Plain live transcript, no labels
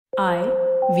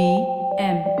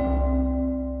IVM.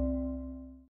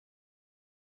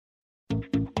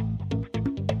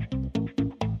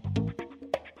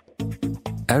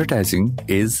 Advertising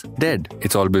is dead.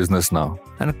 It's all business now.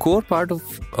 And a core part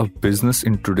of business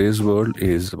in today's world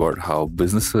is about how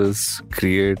businesses,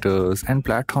 creators, and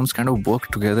platforms kind of work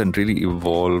together and really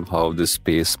evolve how this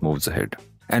space moves ahead.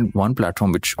 And one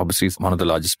platform, which obviously is one of the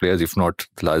largest players, if not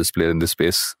the largest player in this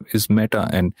space, is Meta.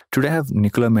 And today I have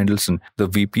Nicola Mendelsohn, the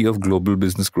VP of Global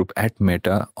Business Group at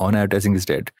Meta on Advertising is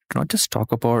Dead, to not just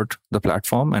talk about the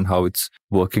platform and how it's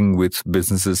working with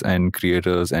businesses and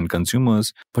creators and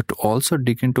consumers, but to also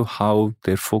dig into how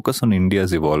their focus on India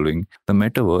is evolving, the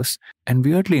metaverse, and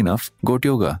weirdly enough, Goat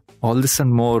Yoga. All this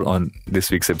and more on this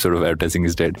week's episode of Advertising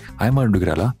is Dead. I'm Arun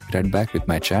Duggirala, right back with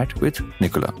my chat with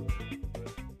Nicola.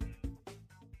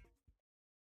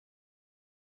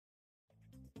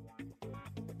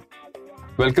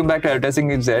 Welcome back to Advertising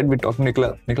is Dead. We're talking to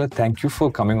Nicola. Nicola, thank you for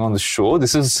coming on the show.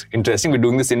 This is interesting. We're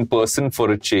doing this in person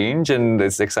for a change, and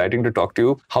it's exciting to talk to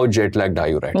you. How jet lagged are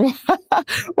you right now?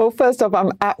 Well, first off,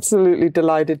 I'm absolutely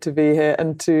delighted to be here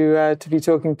and to be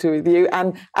talking to you.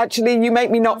 And actually, you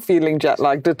make me not feeling jet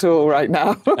lagged at all right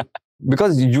now.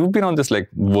 Because you've been on this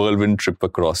whirlwind trip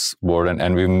across board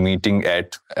and we're meeting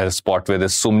at a spot where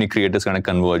there's so many creators kind of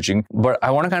converging. But I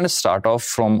want to kind of start off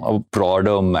from a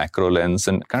broader macro lens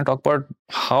and kind of talk about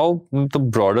how the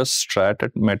broader strat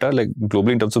at Meta,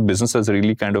 globally in terms of business, has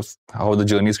really kind of how the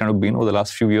journey has kind of been over the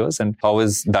last few years and how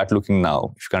is that looking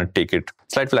now? If you kind of take it,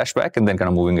 slight flashback and then kind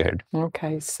of moving ahead.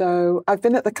 Okay, so I've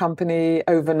been at the company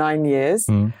over 9 years.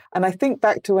 And I think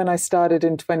back to when I started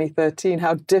in 2013,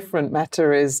 how different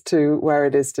Meta is to where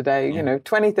it is today.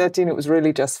 2013, it was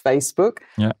really just Facebook.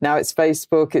 Yeah. Now it's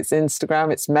Facebook, it's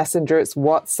Instagram, it's Messenger, it's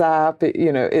WhatsApp,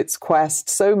 it's Quest,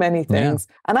 so many things.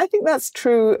 Yeah. And I think that's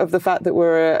true of the fact that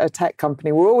we're a tech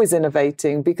company. We're always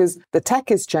innovating because the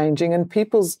tech is changing and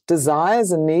people's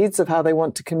desires and needs of how they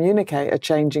want to communicate are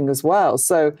changing as well.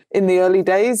 So in the early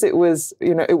days, it was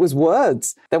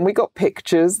words. Then we got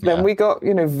pictures. Then we got,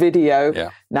 video. Yeah.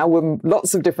 Now we're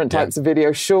lots of different types of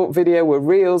video, short video, we're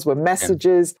reels, we're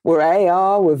messages, we're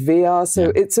AR, we're VR.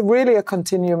 So it's really a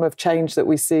continuum of change that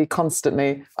we see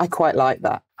constantly. I quite like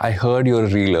that. I heard you're a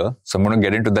reeler, so I'm going to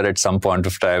get into that at some point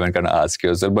of time and kind of ask you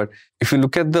as well. But if you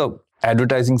look at the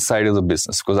advertising side of the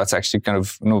business, because that's actually kind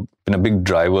of been a big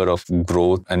driver of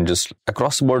growth and just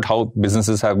across the board how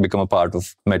businesses have become a part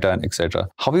of Meta and etc.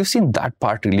 How have you seen that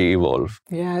part really evolve?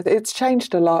 Yeah, it's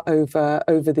changed a lot over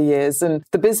the years, and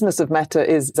the business of Meta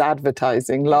is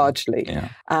advertising largely. Yeah.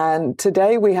 And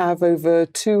today we have over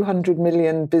 200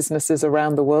 million businesses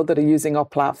around the world that are using our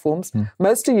platforms.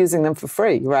 Most are using them for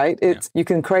free, right? You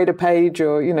can create a page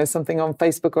or something on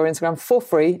Facebook or Instagram for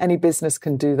free. Any business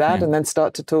can do that and then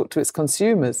start to talk to its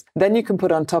consumers. Then you can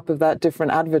put on top of that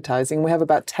different advertising. We have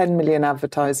about 10 million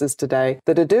advertisers today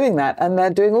that are doing that, and they're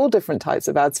doing all different types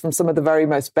of ads, from some of the very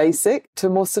most basic to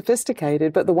more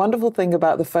sophisticated. But the wonderful thing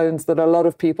about the phones that a lot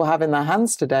of people have in their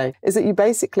hands today is that you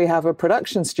basically have a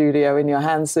production studio in your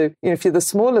hands. So if you're the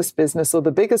smallest business or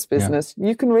the biggest business,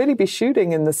 you can really be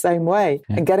shooting in the same way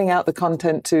and getting out the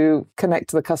content to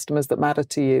connect to the customers that matter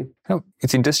to you.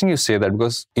 It's interesting you say that,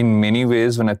 because in many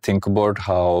ways, when I think about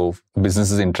how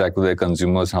businesses interact with their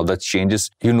consumers, how that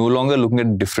changes, you're no longer looking at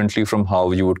it differently from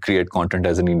how you would create content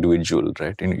as an individual,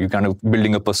 right? And you're kind of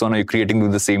building a persona, you're creating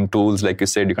with the same tools, like you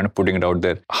said, you're kind of putting it out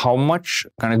there. How much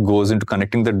kind of goes into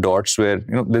connecting the dots where,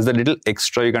 there's a little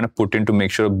extra you kind of put in to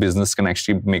make sure a business can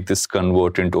actually make this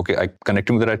convert into, okay, I'm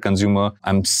connecting with the right consumer,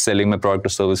 I'm selling my product or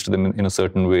service to them in a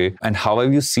certain way. And how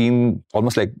have you seen,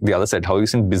 almost like the other side, how have you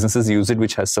seen businesses use it,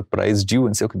 which has surprised you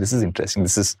and say, okay, this is interesting.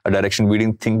 This is a direction we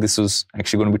didn't think this was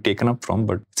actually going to be taken up from,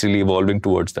 but it's really evolving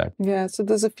towards that. Yeah, so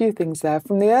there's a few things there.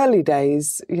 From the early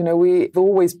days, we've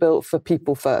always built for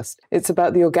people first. It's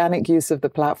about the organic use of the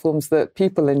platforms that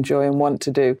people enjoy and want to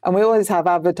do. And we always have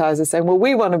advertisers saying, well,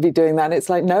 we want to be doing that. And it's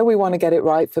like, no, we want to get it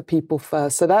right for people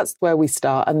first. So that's where we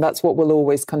start. And that's what we'll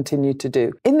always continue to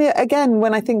do. Again,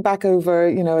 when I think back over,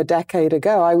 a decade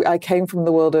ago, I came from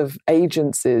the world of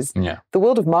agencies. Yeah. The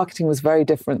world of marketing was very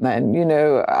different then.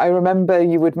 I remember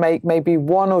you would make maybe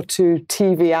 1 or 2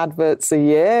 TV adverts a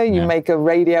year. You make a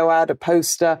radio ad, a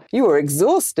poster. You were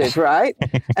exhausted, right?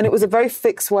 And it was a very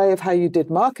fixed way of how you did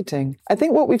marketing. I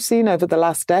think what we've seen over the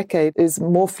last decade is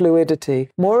more fluidity,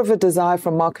 more of a desire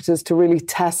from marketers to really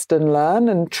test and learn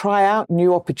and try out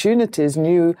new opportunities,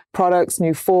 new products,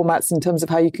 new formats in terms of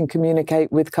how you can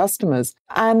communicate with customers.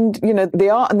 And, the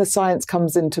art and the science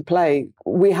comes into play.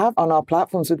 we have on our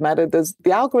platforms with Meta, the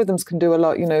algorithms can do a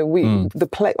lot.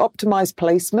 Optimized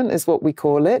placement is what we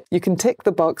call it. You can tick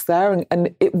the box there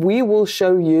and we will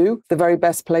show you the very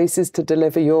best places to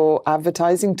deliver your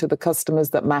advertising to the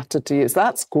customers that matter to you. So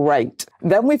that's great.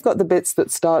 Then we've got the bits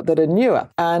that are newer.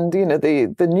 And,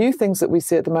 the new things that we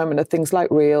see at the moment are things like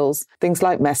Reels, things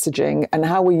like messaging, and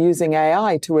how we're using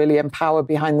AI to really empower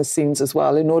behind the scenes as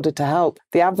well in order to help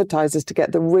the advertisers to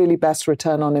get the really best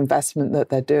return on investment that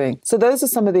they're doing. So those are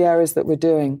some of the areas that we're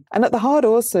doing. And at the heart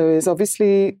also is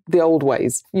obviously the old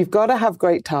ways. You've got to have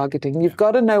great targeting. You've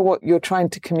got to know what you're trying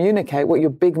to communicate, what your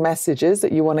big message is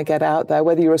that you want to get out there,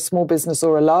 whether you're a small business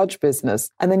or a large business.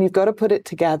 And then you've got to put it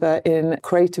together in a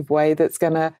creative way that's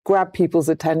going to grab people's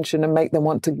attention and make them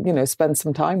want to, spend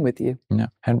some time with you. Yeah.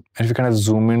 And if you kind of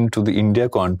zoom into the India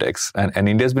context, and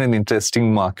India's been an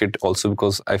interesting market also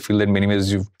because I feel that in many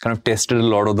ways you've kind of tested a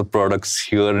lot of the products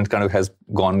here and kind of has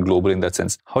gone global in that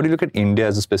sense. How do you look at India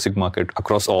as a specific market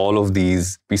across all of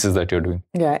these pieces that you're doing?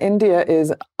 Yeah, India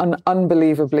is an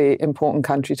unbelievably important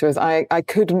country to us. I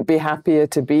couldn't be happier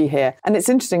to be here. And it's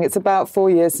interesting, it's about 4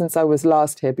 years since I was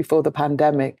last here before the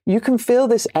pandemic. You can feel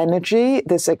this energy,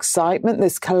 this excitement,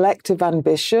 this collective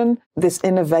ambition, this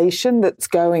innovation that's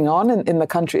going on in the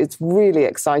country. It's really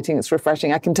exciting. It's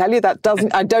refreshing. I can tell you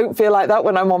I don't feel like that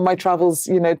when I'm on my travels,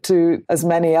 to as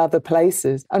many other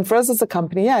places. And for us as a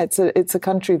company, it's a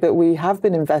country that we have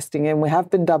been investing in, we have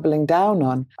been doubling down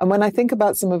on. And when I think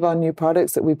about some of our new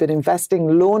products that we've been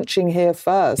launching here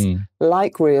first,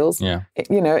 like Reels,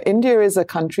 India is a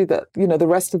country that, the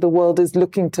rest of the world is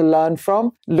looking to learn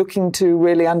from, looking to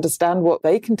really understand what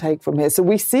they can take from here. So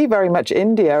we see very much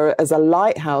India as a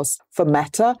lighthouse for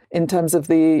Meta in terms of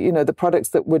the products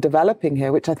that we're developing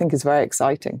here, which I think is very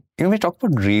exciting. We talk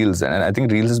about Reels, and I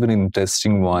think Reels has been an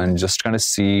interesting one, just to kind of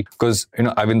see, because,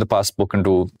 I've in the past spoken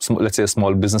to, let's say, a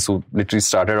small business who literally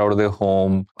started out of their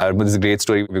home. I remember this great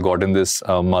story. We got in this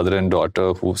mother and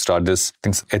daughter who started this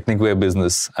ethnic wear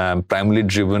business, primarily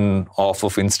driven off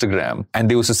of Instagram. And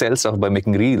they used to sell stuff by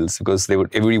making Reels because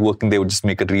every working, they would just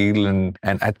make a Reel. And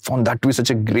I found that to be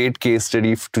such a great case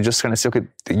study to just kind of say, okay,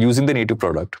 they're using the native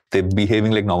product, they're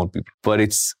behaving like normal people, but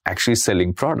it's actually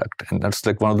selling product. And that's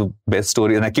like one of the best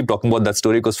stories. And I keep talking about that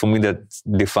story because for me, that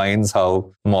defines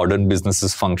how modern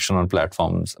businesses function on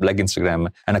platforms like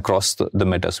Instagram and across the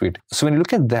Meta suite. So when you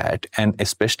look at that, and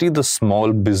especially the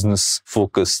small business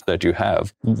focus that you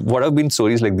have, what have been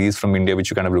stories like these from India, which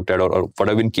you kind of looked at, or what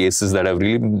have been cases that have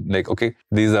really been like, okay,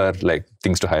 these are like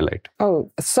things to highlight? Oh,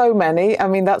 so many. I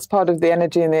mean, that's part of the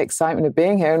energy and the excitement of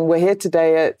being here. And we're here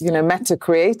today at, Meta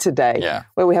Creator Day,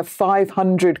 where we have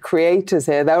 500 creators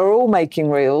here. They're all making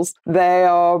Reels. They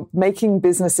are making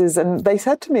businesses. And they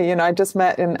said to me, I just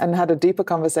met and had a deeper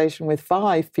conversation with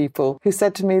 5 people who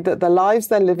said to me that the lives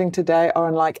they're living today are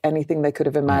unlike anything they could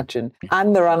have imagined.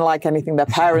 And they're unlike anything their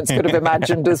parents could have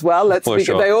imagined as well.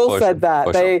 They all said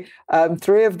that.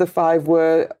 3 of the 5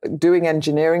 were doing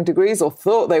engineering degrees or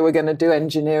thought they were going to do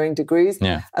engineering degrees.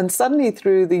 Yeah. And suddenly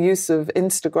through the use of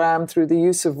Instagram, through the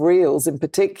use of Reels in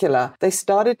particular, they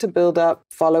started to build up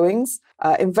followings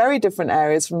in very different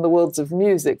areas, from the worlds of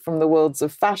music, from the worlds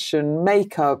of fashion,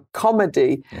 makeup,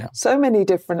 comedy, so many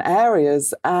different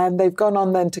areas. And they've gone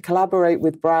on then to collaborate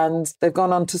with brands. They've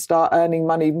gone on to start earning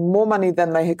money, more money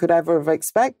than they could ever have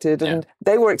expected. And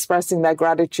they were expressing their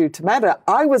gratitude to Meta.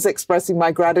 I was expressing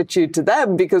my gratitude to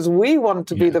them because we want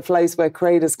to be the place where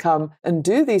creators come and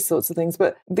do these sorts of things.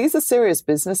 But these are serious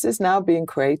businesses now being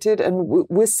created. And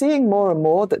we're seeing more and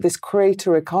more that this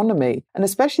creator economy, and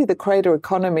especially the creator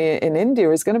economy in India,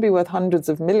 is going to be worth hundreds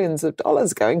of millions of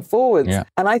dollars going forward. Yeah.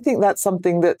 And I think that's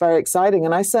something that's very exciting.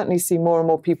 And I certainly see more and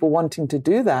more people wanting to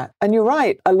do that. And you're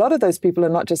right, a lot of those people are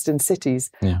not just in cities.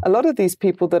 Yeah. A lot of these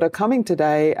people that are coming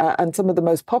today and some of the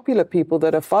most popular people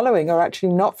that are following are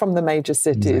actually not from the major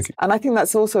cities. Exactly. And I think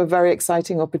that's also a very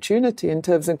exciting opportunity in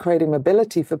terms of creating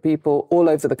mobility for people all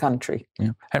over the country.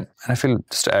 Yeah. And I feel,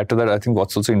 just to add to that, I think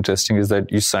what's also interesting is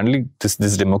that you suddenly, this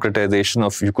democratization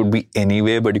of you could be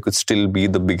anywhere, but you could still be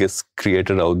the biggest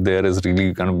creator out there is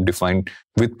really kind of defined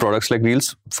with products like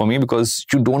Reels for me, because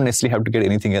you don't necessarily have to get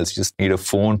anything else. You just need a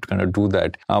phone to kind of do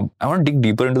that. I want to dig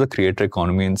deeper into the creator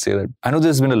economy and say that I know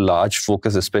there's been a large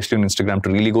focus, especially on Instagram,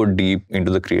 to really go deep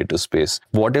into the creator space.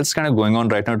 What else kind of going on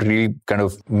right now to really kind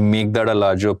of make that a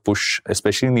larger push,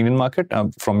 especially in the Indian market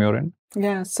from your end?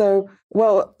 Yeah, so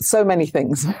Well, so many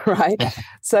things, right?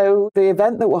 So the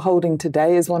event that we're holding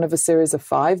today is one of a series of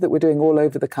 5 that we're doing all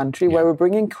over the country, where we're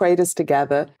bringing creators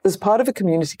together as part of a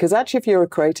community. Because actually, if you're a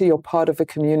creator, you're part of a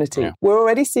community. Yeah. We're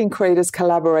already seeing creators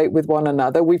collaborate with one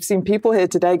another. We've seen people here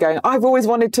today going, I've always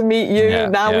wanted to meet you.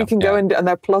 Now we can go and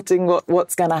they're plotting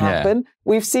what's going to happen. Yeah.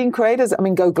 We've seen creators,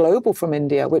 go global from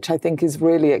India, which I think is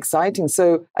really exciting.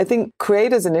 So I think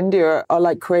creators in India are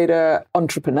like creator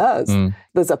entrepreneurs.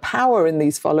 There's a power in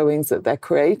these followings that they're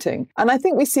creating. And I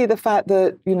think we see the fact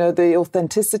that, the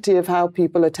authenticity of how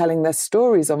people are telling their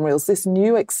stories on Reels, this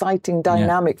new exciting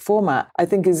dynamic format, I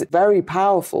think is very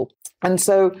powerful. And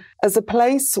so as a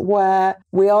place where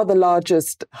we are the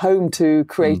largest home to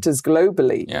creators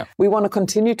globally, we want to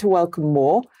continue to welcome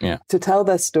more, to tell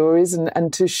their stories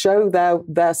and to show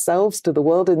their selves to the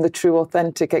world in the true,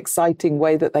 authentic, exciting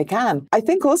way that they can. I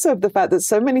think also of the fact that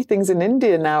so many things in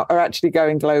India now are actually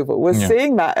going global. We're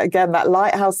seeing that, again, that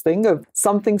lighthouse thing of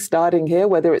something starting here,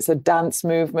 whether it's a dance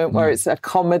movement, whether it's a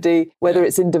comedy, whether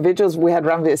it's individuals. We had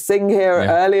Ranveer Singh here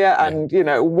earlier and,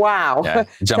 wow.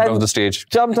 Jumped off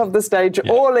the stage,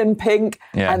 all in pink,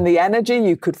 and the energy,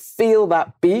 you could feel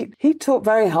that beat. He talked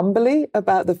very humbly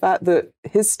about the fact that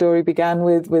his story began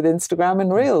with Instagram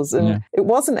and Reels. And it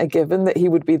wasn't a given that he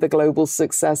would be the global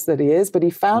success that he is, but he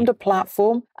found a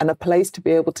platform and a place to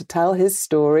be able to tell his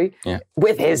story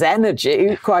with his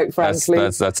energy, quite frankly.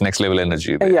 That's next level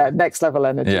energy. Next level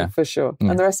energy, for sure.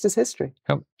 And the rest is history.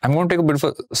 I'm going to take a bit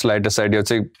of a slight aside here.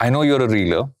 Say, I know you're a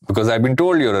reeler because I've been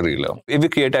told you're a reeler. Every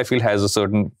creator, I feel, has a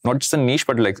certain, not just a niche,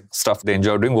 but like stuff they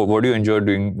enjoy doing. What do you enjoy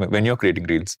doing when you're creating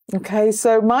Reels? Okay,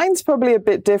 so mine's probably a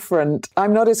bit different.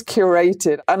 I'm not as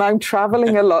curated and I'm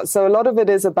traveling a lot. So a lot of it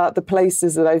is about the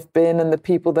places that I've been and the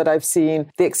people that I've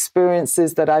seen, the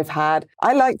experiences that I've had.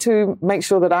 I like to make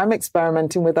sure that I'm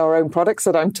experimenting with our own products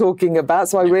that I'm talking about.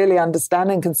 So I really understand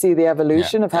and can see the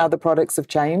evolution of how the products have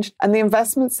changed. And the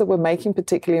investments that we're making,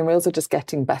 particularly in Reels, are just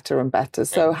getting better and better.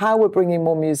 So how we're bringing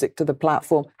more music to the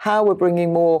platform, how we're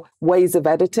bringing more ways of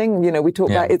editing. We talk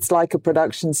about it's like a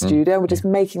production studio. We're just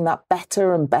making that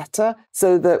better and better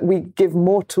so that we give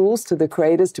more tools to the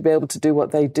creators to be able to do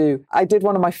what they do. I did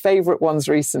one of my favorite ones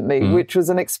recently, which was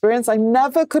an experience I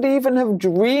never could even have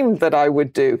dreamed that I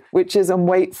would do, which is, and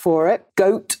wait for it,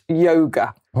 goat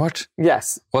yoga. What?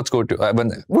 Yes. What's goat yoga?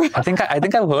 I think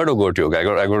I've heard of goat yoga.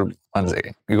 I got one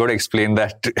second. You got to explain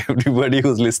that to everybody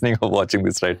who's listening or watching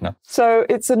this right now. So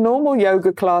it's a normal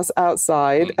yoga class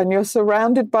outside and you're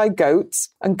surrounded by goats,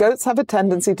 and goats have a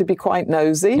tendency to be quite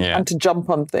nosy and to jump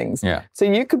on things. So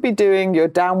you could be doing your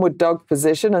downward dog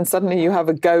position and suddenly you have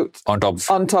a goat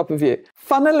on top of you.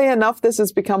 Funnily enough, this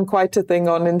has become quite a thing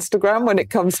on Instagram when it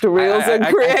comes to Reels and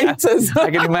creators.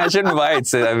 I can imagine why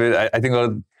it's. I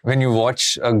think when you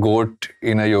watch a goat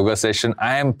in a yoga session,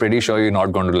 I am pretty sure you're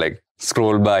not going to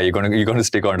scroll by. You're going to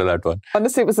stick onto that one.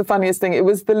 Honestly, it was the funniest thing. It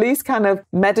was the least kind of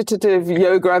meditative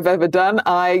yoga I've ever done.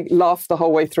 I laughed the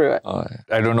whole way through it.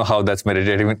 I don't know how that's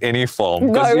meditative in any form.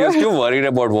 Because you're still worried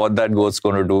about what that goat's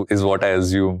going to do, is what I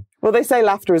assume. Well, they say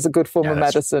laughter is a good form of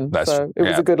medicine, so it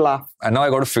was a good laugh. And now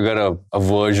I got to figure a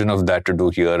version of that to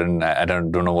do here, and I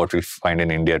don't know what we'll find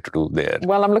in India to do there.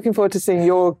 Well, I'm looking forward to seeing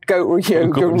your goat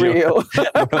yoga reel.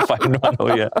 I'm going to find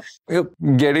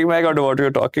one, Getting back onto what you're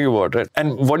talking about, right?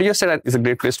 And what you said is a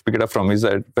great place to pick it up from, is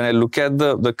that when I look at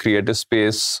the creative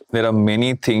space, there are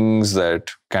many things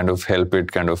that kind of help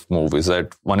it kind of move. Is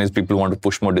that one is people want to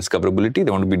push more discoverability,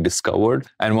 they want to be discovered,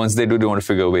 and once they do, they want to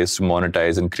figure ways to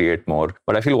monetize and create more.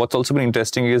 But I feel what's also been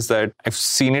interesting is that I've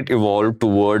seen it evolve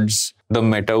towards the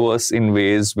metaverse in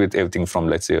ways with everything from,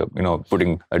 let's say,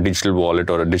 putting a digital wallet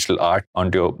or a digital art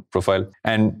onto your profile.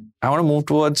 And I want to move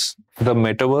towards the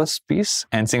metaverse piece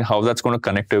and seeing how that's going to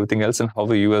connect to everything else, and how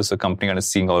are you as a company kind of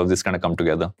seeing all of this kind of come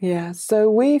together? Yeah, so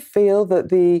we feel that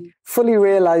the fully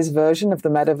realized version of the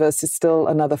metaverse is still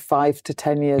another 5 to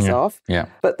 10 years off.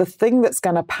 But the thing that's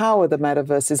going to power the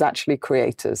metaverse is actually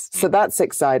creators. So that's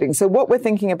exciting. So what we're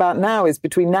thinking about now is,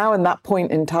 between now and that point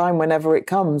in time, whenever it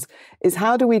comes, is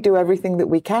how do we do everything that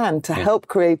we can to help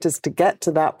creators to get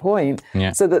to that point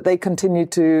so that they continue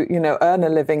to, earn a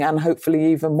living, and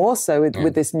hopefully even more so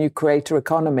with this new creator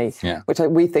economy, which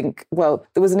we think, well,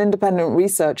 there was an independent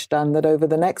research done that over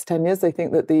the next 10 years, they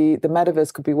think that the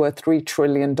metaverse could be worth $3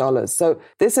 trillion. So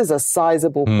this is a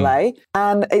sizable play,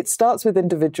 and it starts with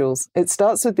individuals. It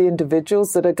starts with the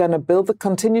individuals that are going to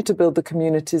continue to build the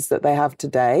communities that they have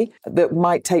today, that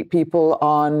might take people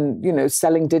on,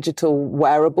 selling digital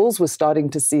wearables. We're starting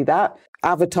to see that.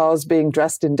 avatars being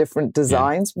dressed in different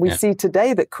designs. We see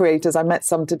today that creators, I met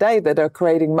some today that are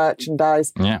creating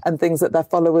merchandise and things that their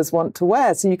followers want to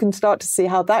wear. So you can start to see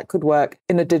how that could work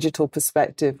in a digital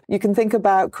perspective. You can think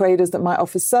about creators that might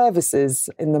offer services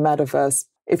in the metaverse.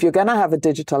 If you're going to have a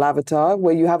digital avatar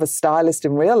where you have a stylist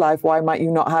in real life, why might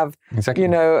you not have,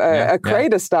 a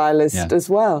creator stylist as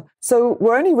well? So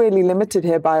we're only really limited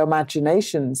here by our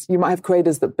imaginations. You might have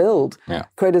creators that build,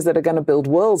 creators that are going to build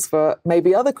worlds for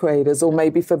maybe other creators or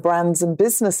maybe for brands and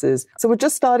businesses. So we're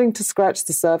just starting to scratch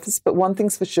the surface. But one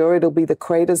thing's for sure, it'll be the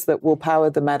creators that will power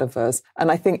the metaverse. And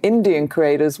I think Indian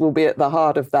creators will be at the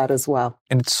heart of that as well.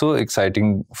 And it's so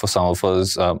exciting for some of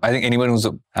us. I think anyone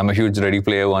I'm a huge Ready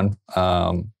Player One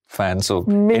fan. So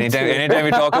anytime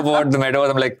we talk about the metaverse,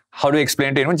 I'm like, how do you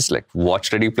explain to anyone? Just like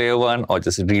watch Ready Player One or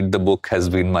just read the book has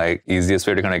been my easiest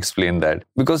way to kind of explain that.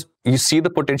 Because you see the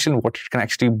potential in what it can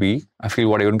actually be. I feel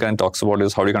what everyone kind of talks about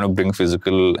is how do you kind of bring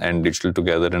physical and digital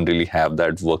together and really have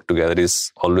that work together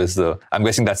is always I'm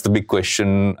guessing that's the big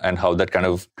question and how that kind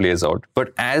of plays out.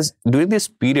 But as during this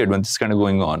period when this is kind of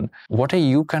going on, what are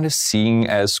you kind of seeing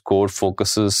as core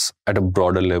focuses at a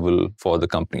broader level for the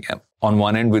company? On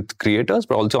one end with creators,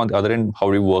 but also on the other end, how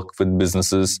do we work with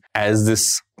businesses as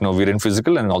this, we're in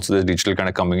physical and also there's digital kind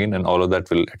of coming in and all of that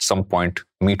will at some point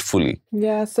meet fully.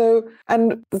 Yeah. So,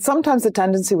 and sometimes the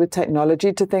tendency with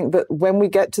technology to think that when we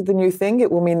get to the new thing,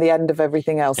 it will mean the end of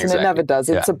everything else. Exactly. And it never does.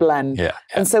 It's a blend. Yeah.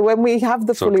 And so when we have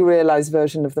the fully realized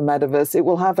version of the metaverse, it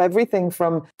will have everything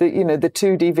from the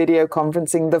 2D video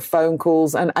conferencing, the phone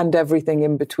calls and everything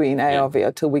in between AR,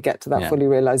 VR till we get to that fully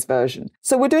realized version.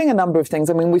 So we're doing a number of things.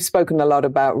 I mean, we've spoken a lot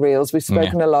about Reels. We've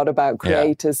spoken a lot about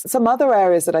creators. Some other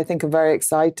areas that I think are very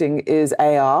exciting is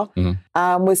AR.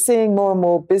 We're seeing more and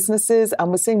more businesses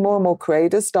and we're seeing more and more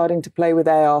creators starting to play with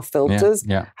AR filters,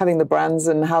 having the brands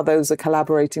and how those are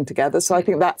collaborating together. So I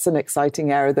think that's an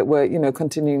exciting area that we're,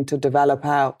 continuing to develop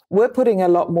out. We're putting a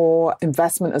lot more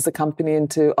investment as a company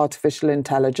into artificial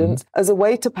intelligence as a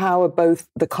way to power both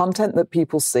the content that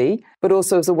people see, but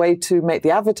also as a way to make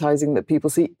the advertising that people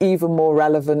see even more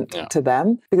relevant to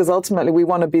them. Because ultimately we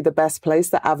want to be the best place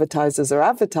that advertisers are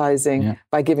advertising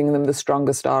by giving them the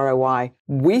strongest ROI.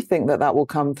 We think that will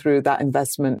come through that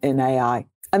investment in AI.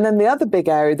 And then the other big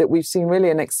area that we've seen really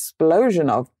an explosion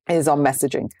of is on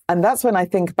messaging. And that's when I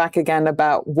think back again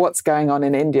about what's going on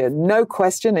in India. No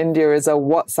question, India is a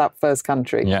WhatsApp first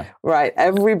country, right?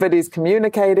 Everybody's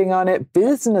communicating on it.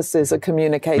 Businesses are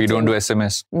communicating. We don't do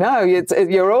SMS. No,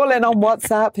 you're all in on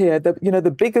WhatsApp here.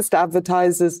 The biggest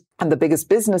advertisers and the biggest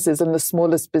businesses and the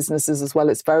smallest businesses as well.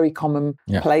 It's very common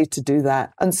play to do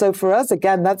that. And so for us,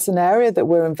 again, that's an area that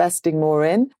we're investing more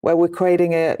in, where we're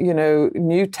creating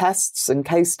new tests and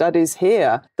case studies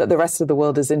here that the rest of the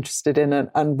world is interested in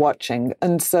and watching.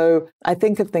 And so I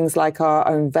think of things like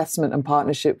our investment and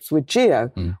partnerships with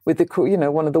Jio, with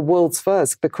one of the world's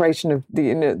first, the creation of the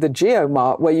Jio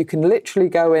Mart, where you can literally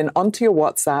go in onto your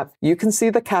WhatsApp, you can see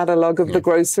the catalog of the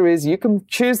groceries, you can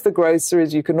choose the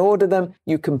groceries, you can order them,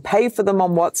 you can pay for them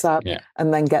on WhatsApp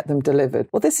and then get them delivered.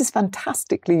 Well, this is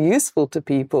fantastically useful to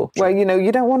people where,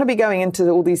 you don't want to be going into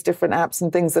all these different apps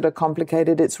and things that are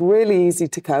complicated. It's really easy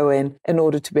to go in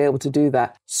order to be able to do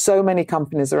that. So many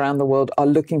companies around the world are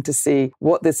looking to see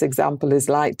what this example is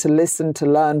like, to listen, to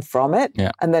learn from it,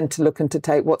 and then to look and to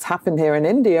take what's happened here in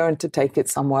India and to take it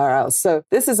somewhere else. So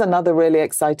this is another really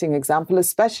exciting example,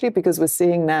 especially because we're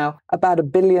seeing now about 1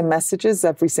 billion messages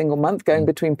every single month going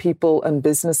between people and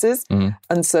businesses.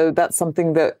 And so that's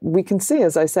something that we can see.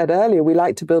 As I said earlier, we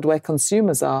like to build where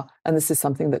consumers are, and this is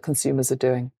something that consumers are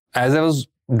doing. As I was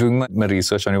doing my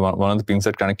research on you, one of the things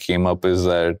that kind of came up is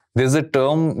that there's a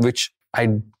term which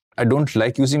I don't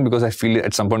like using because I feel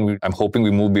at some point, I'm hoping we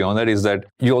move beyond that, is that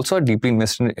you also are deeply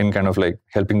invested in kind of like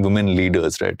helping women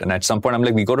leaders, right? And at some point, I'm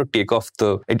like, we got to take off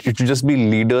it should just be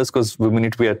leaders because women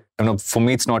need to be for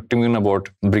me, it's not even about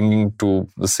bringing to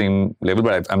the same level,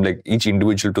 but I'm like each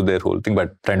individual to their whole thing,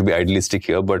 but trying to be idealistic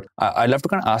here. But I'd love to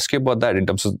kind of ask you about that in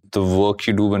terms of the work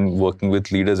you do when working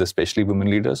with leaders, especially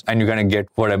women leaders. And you kind of get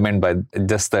what I meant by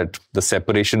just that the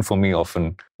separation for me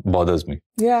often bothers me.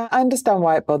 Yeah, I understand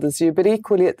why it bothers you, but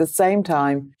equally at the same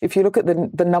time, if you look at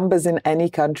the numbers in any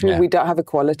country, we don't have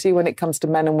equality when it comes to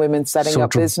men and women setting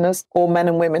up business or men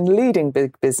and women leading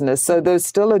big business. So there's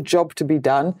still a job to be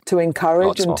done to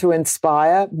encourage and to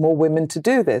inspire more women to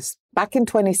do this. Back in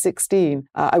 2016,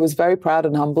 I was very proud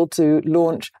and humbled to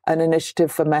launch an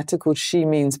initiative for Meta called She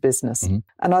Means Business.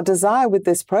 And our desire with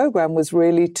this program was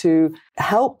really to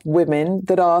help women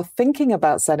that are thinking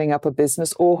about setting up a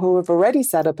business or who have already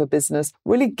set up a business,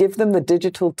 really give them the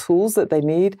digital tools that they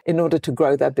need in order to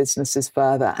grow their businesses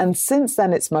further. And since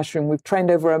then, it's mushroomed. We've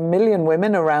trained over 1 million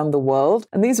women around the world.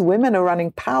 And these women are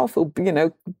running powerful,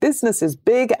 businesses,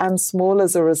 big and small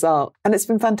as a result. And it's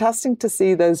been fantastic to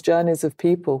see those journeys of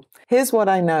people. Here's what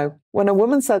I know. When a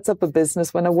woman sets up a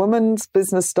business, when a woman's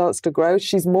business starts to grow,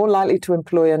 she's more likely to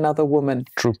employ another woman.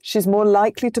 True. She's more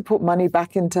likely to put money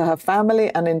back into her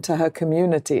family and into her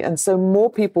community. And so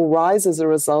more people rise as a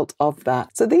result of that.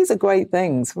 So these are great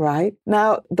things, right?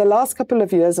 Now, the last couple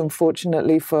of years,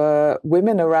 unfortunately, for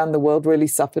women around the world really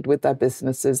suffered with their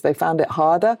businesses. They found it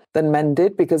harder than men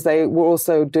did because they were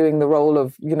also doing the role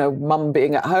of, mum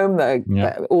being at home,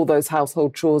 all those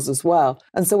household chores as well.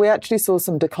 And so we actually saw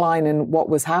some decline in what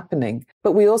was happening.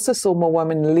 But we also saw more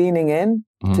women leaning in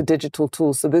to digital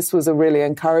tools. So this was a really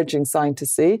encouraging sign to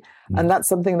see. And that's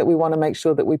something that we want to make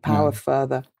sure that we power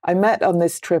further. I met on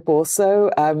this trip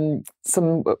also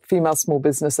some female small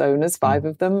business owners, 5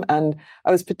 of them. And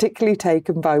I was particularly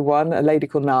taken by one, a lady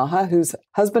called Naha, whose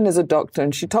husband is a doctor.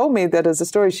 And she told me that as a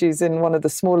story, she's in one of the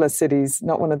smaller cities,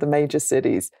 not one of the major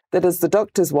cities, that as the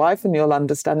doctor's wife, and you'll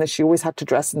understand this, she always had to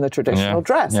dress in the traditional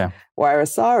dress, wear a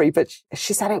sari. But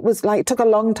she said it took a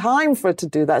long time for her to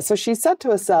do that. So she said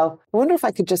to herself, I wonder if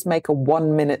I could just make a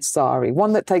 1-minute sari,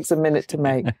 one that takes a minute to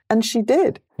make. And she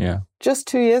did. Yeah. Just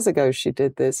 2 years ago, she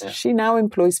did this. Yeah. She now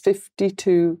employs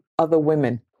 52 other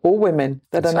women, all women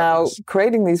that are now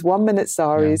creating these 1-minute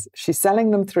saris. Yeah. She's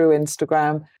selling them through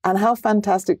Instagram. And how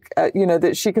fantastic,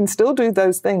 that she can still do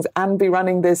those things and be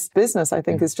running this business, I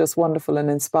think is just wonderful and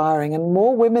inspiring. And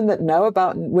more women that know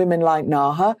about women like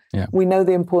Naha, we know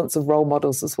the importance of role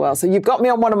models as well. So you've got me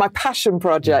on one of my passion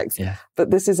projects, but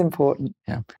this is important.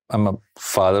 Yeah. I'm a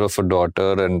father of a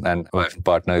daughter and my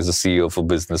partner is a CEO of a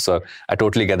business. So I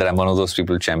totally get that. I'm one of those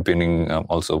people championing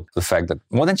also the fact that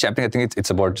more than championing, I think it's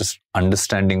about just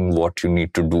understanding what you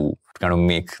need to do to kind of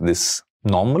make this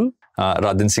normal.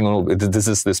 Rather than saying, this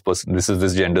is this person, this is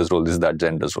this gender's role, this is that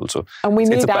gender's role. So and we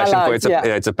need allies.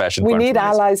 It's a passion point. We need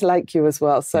allies like you as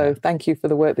well. So thank you for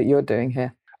the work that you're doing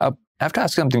here. I have to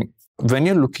ask you something. When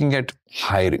you're looking at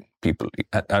hiring people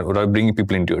or bringing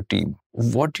people into your team,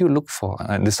 what do you look for?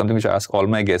 And this is something which I ask all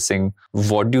my guessing.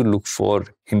 What do you look for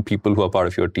in people who are part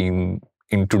of your team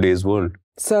in today's world?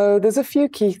 So there's a few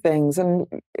key things. And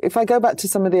if I go back to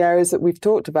some of the areas that we've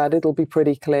talked about, it'll be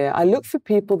pretty clear. I look for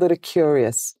people that are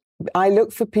curious. I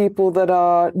look for people that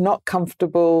are not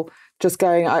comfortable just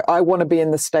going, I want to be in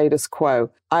the status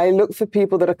quo. I look for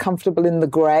people that are comfortable in the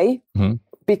gray.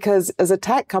 Because as a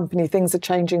tech company, things are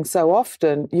changing so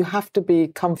often, you have to be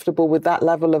comfortable with that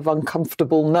level of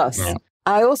uncomfortableness. Yeah.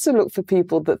 I also look for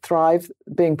people that thrive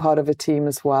being part of a team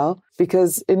as well,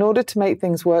 because in order to make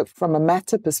things work from a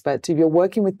meta perspective, you're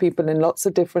working with people in lots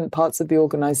of different parts of the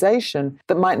organization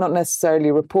that might not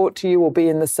necessarily report to you or be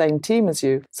in the same team as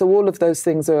you. So all of those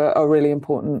things are really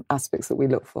important aspects that we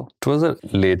look for. Towards the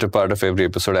later part of every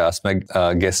episode, I ask my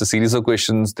guests a series of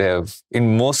questions. They have,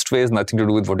 in most ways, nothing to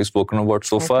do with what we've spoken about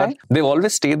so far. They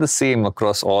always stay the same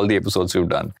across all the episodes we've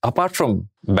done. Apart from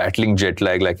battling jet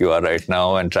lag like you are right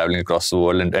now and traveling across the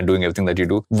world and doing everything that you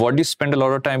do, what do you spend a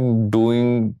lot of time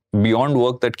doing beyond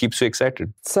work that keeps you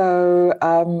excited? So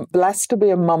I'm blessed to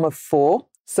be a mum of 4.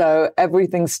 So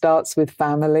everything starts with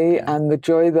family and the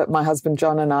joy that my husband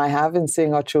John and I have in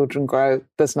seeing our children grow.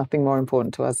 There's nothing more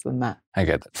important to us than that. I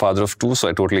get that. Father of 2, so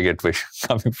I totally get where you're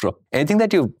coming from. Anything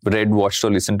that you've read, watched, or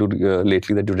listened to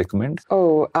lately that you recommend?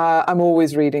 I'm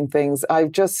always reading things.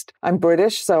 I'm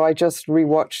British, so I just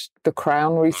rewatched The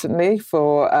Crown recently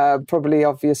for probably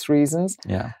obvious reasons.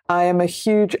 Yeah. I am a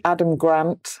huge Adam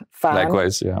Grant fan.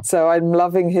 Likewise, yeah. So I'm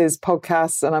loving his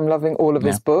podcasts and I'm loving all of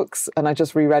his books. And I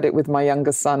just reread it with my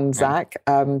younger son, Zach.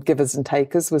 Givers and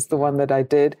Takers was the one that I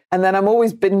did. And then I'm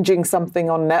always binging something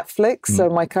on Netflix. So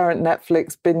my current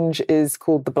Netflix binge is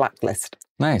called The Blacklist.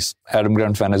 Nice. Adam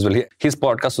Grant fan as well. His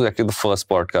podcast was actually the first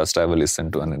podcast I ever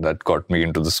listened to, and that got me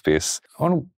into the space. I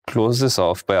want to close this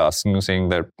off by asking you, saying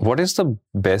that what is the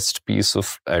best piece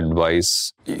of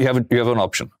advice? You have an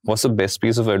option. What's the best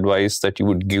piece of advice that you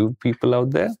would give people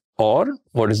out there? Or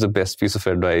what is the best piece of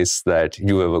advice that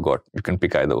you ever got? You can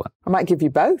pick either one. I might give you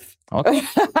both. Okay.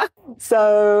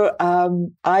 So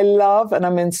I love and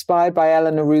I'm inspired by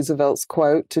Eleanor Roosevelt's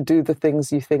quote, to do the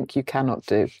things you think you cannot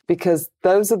do. Because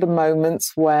those are the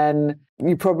moments when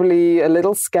You're probably a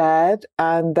little scared,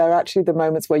 and they're actually the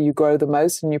moments where you grow the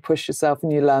most and you push yourself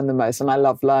and you learn the most. And I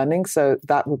love learning, so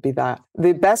that would be that.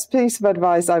 The best piece of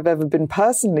advice I've ever been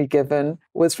personally given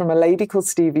was from a lady called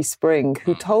Stevie Spring,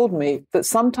 who told me that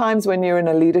sometimes when you're in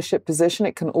a leadership position,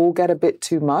 it can all get a bit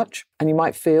too much and you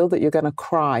might feel that you're going to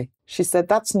cry. She said,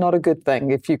 that's not a good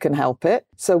thing if you can help it.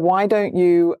 So why don't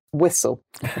you whistle?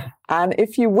 And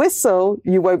if you whistle,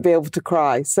 you won't be able to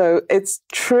cry. So it's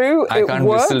true. I can't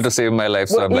whistle to save my life.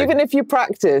 So even if you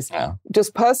practice,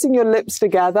 just pursing your lips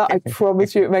together, I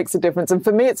promise you it makes a difference. And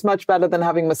for me, it's much better than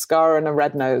having mascara and a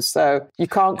red nose. So you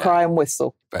can't cry and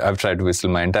whistle. I've tried to whistle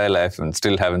my entire life and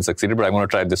still haven't succeeded, but I'm going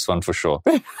to try this one for sure.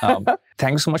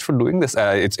 Thank you so much for doing this.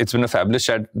 It's been a fabulous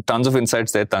chat. Tons of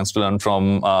insights there. Tons to learn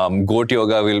from. Goat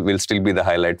yoga will still be the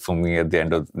highlight for me at the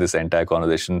end of this entire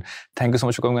conversation. Thank you so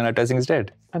much for coming on Advertising is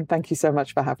Dead. And thank you so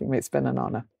much for having me. It's been an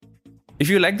honor. If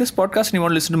you like this podcast and you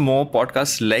want to listen to more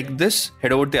podcasts like this,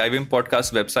 head over to the IVM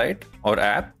Podcast website or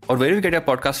app or wherever you get your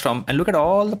podcast from and look at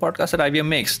all the podcasts that IVM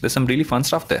makes. There's some really fun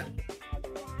stuff there.